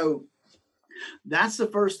 So that's the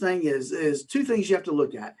first thing is two things you have to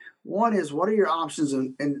look at. One is, what are your options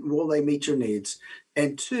and will they meet your needs?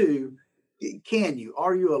 And two,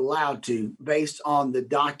 are you allowed to, based on the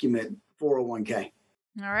document 401k?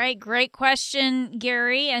 All right. Great question,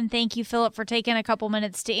 Gary. And thank you, Philip, for taking a couple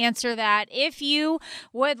minutes to answer that. If you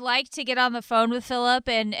would like to get on the phone with Philip,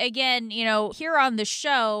 and again, here on the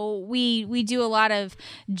show, we do a lot of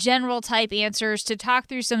general type answers to talk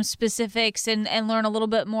through some specifics and learn a little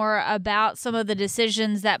bit more about some of the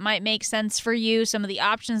decisions that might make sense for you, some of the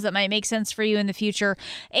options that might make sense for you in the future.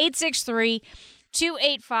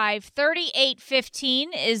 863-285-3815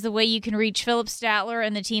 is the way you can reach Philip Statler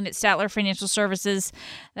and the team at Statler Financial Services.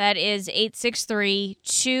 That is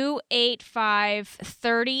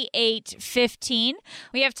 863-285-3815.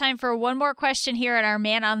 We have time for one more question here at our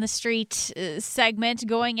Man on the Street segment,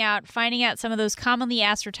 going out, finding out some of those commonly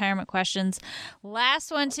asked retirement questions.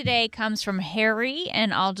 Last one today comes from Harry,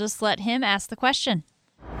 and I'll just let him ask the question.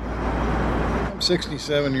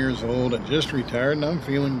 67 years old. I just retired and I'm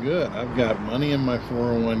feeling good. I've got money in my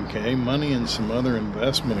 401k, money in some other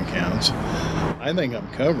investment accounts. I think I'm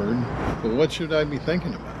covered, but what should I be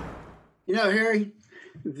thinking about? You know, Harry,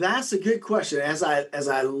 that's a good question. As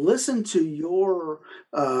I listen to your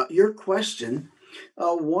question,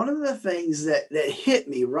 one of the things that hit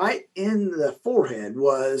me right in the forehead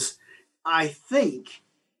was, I think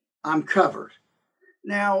I'm covered.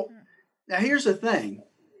 Now here's the thing.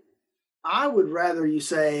 I would rather you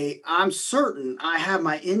say, I'm certain I have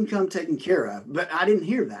my income taken care of, but I didn't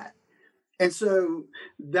hear that. And so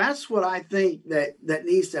that's what I think that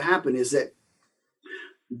needs to happen, is that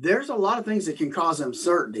there's a lot of things that can cause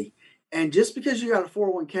uncertainty. And just because you got a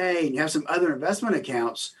 401k and you have some other investment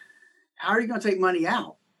accounts, how are you going to take money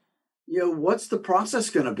out? You know, what's the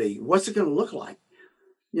process going to be? What's it going to look like?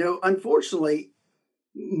 You know, unfortunately,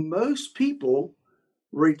 most people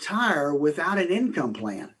retire without an income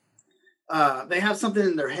plan. They have something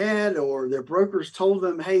in their head, or their brokers told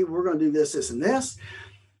them, hey, we're going to do this, this, and this,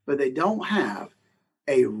 but they don't have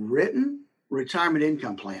a written retirement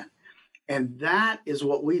income plan. And that is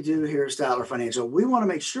what we do here at Statler Financial. We want to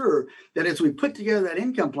make sure that as we put together that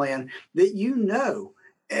income plan, that you know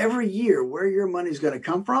every year where your money is going to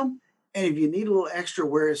come from, and if you need a little extra,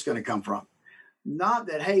 where it's going to come from. Not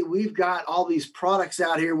that, hey, we've got all these products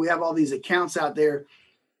out here, we have all these accounts out there,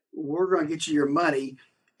 we're going to get you your money,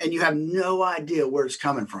 and you have no idea where it's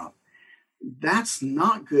coming from. That's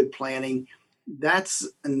not good planning. That's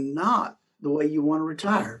not the way you want to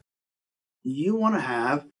retire. You want to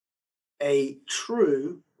have a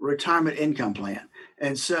true retirement income plan.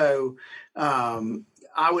 And so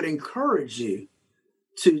I would encourage you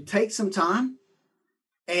to take some time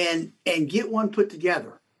and get one put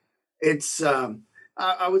together. It's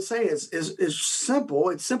I would say it's simple.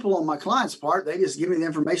 It's simple on my client's part. They just give me the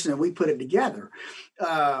information and we put it together.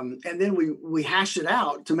 And then we hash it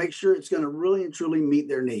out to make sure it's going to really and truly meet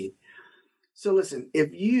their need. So listen,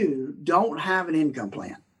 if you don't have an income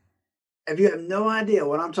plan, if you have no idea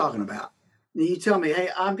what I'm talking about, and you tell me, hey,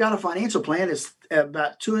 I've got a financial plan, it's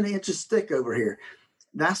about 2 inches thick over here.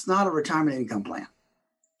 That's not a retirement income plan.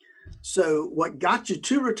 So what got you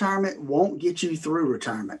to retirement won't get you through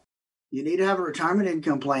retirement. You need to have a retirement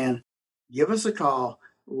income plan. Give us a call.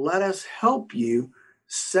 Let us help you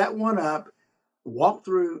set one up, walk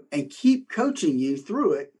through, and keep coaching you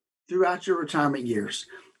through it throughout your retirement years.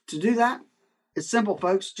 To do that, it's simple,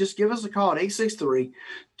 folks. Just give us a call at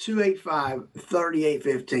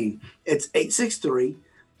 863-285-3815. It's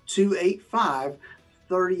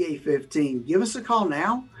 863-285-3815. Give us a call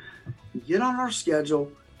now. Get on our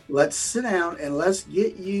schedule. Let's sit down and let's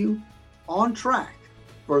get you on track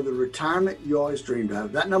for the retirement you always dreamed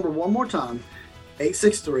of. That number one more time,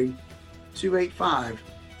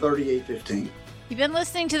 863-285-3815. You've been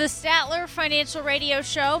listening to the Statler Financial Radio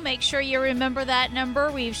Show. Make sure you remember that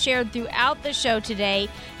number we've shared throughout the show today,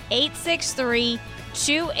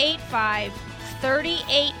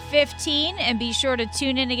 863-285-3815. And be sure to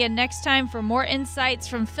tune in again next time for more insights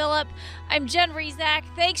from Philip. I'm Jen Rezac.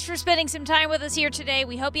 Thanks for spending some time with us here today.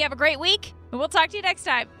 We hope you have a great week, and we'll talk to you next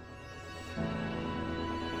time.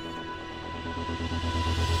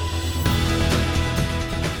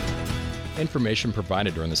 Information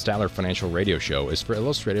provided during the Statler Financial Radio Show is for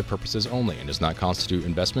illustrative purposes only and does not constitute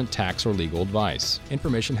investment, tax, or legal advice.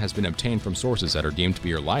 Information has been obtained from sources that are deemed to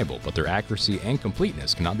be reliable, but their accuracy and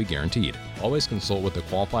completeness cannot be guaranteed. Always consult with a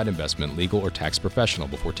qualified investment, legal, or tax professional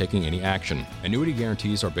before taking any action. Annuity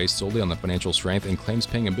guarantees are based solely on the financial strength and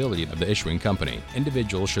claims-paying ability of the issuing company.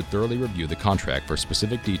 Individuals should thoroughly review the contract for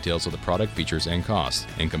specific details of the product features and costs.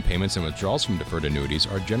 Income payments and withdrawals from deferred annuities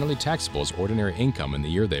are generally taxable as ordinary income in the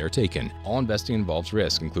year they are taken. All investing involves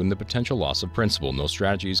risk, including the potential loss of principal. No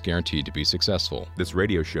strategy is guaranteed to be successful. This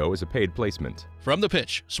radio show is a paid placement. From the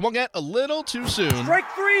pitch, swung at a little too soon. Strike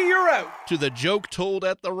three, you're out. To the joke told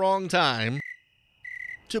at the wrong time.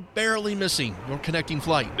 To barely missing your connecting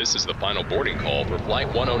flight. This is the final boarding call for Flight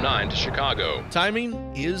 109 to Chicago.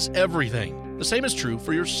 Timing is everything. The same is true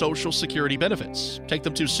for your Social Security benefits. Take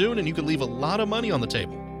them too soon and you can leave a lot of money on the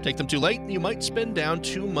table. Take them too late and you might spend down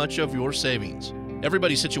too much of your savings.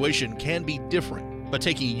 Everybody's situation can be different, but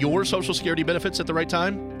taking your Social Security benefits at the right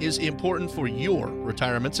time is important for your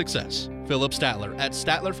retirement success. Philip Statler at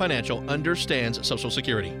Statler Financial understands Social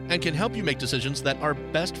Security and can help you make decisions that are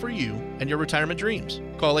best for you and your retirement dreams.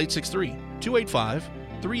 Call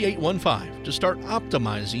 863-285-3815 to start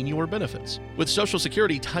optimizing your benefits. With Social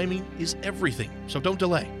Security, timing is everything, so don't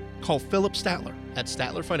delay. Call Philip Statler at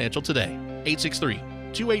Statler Financial today,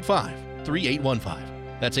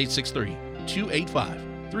 863-285-3815. That's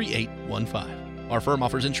 863-285-3815. Our firm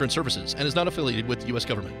offers insurance services and is not affiliated with the U.S.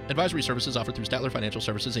 government. Advisory services offered through Statler Financial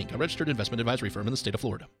Services, Inc., a registered investment advisory firm in the state of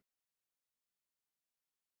Florida.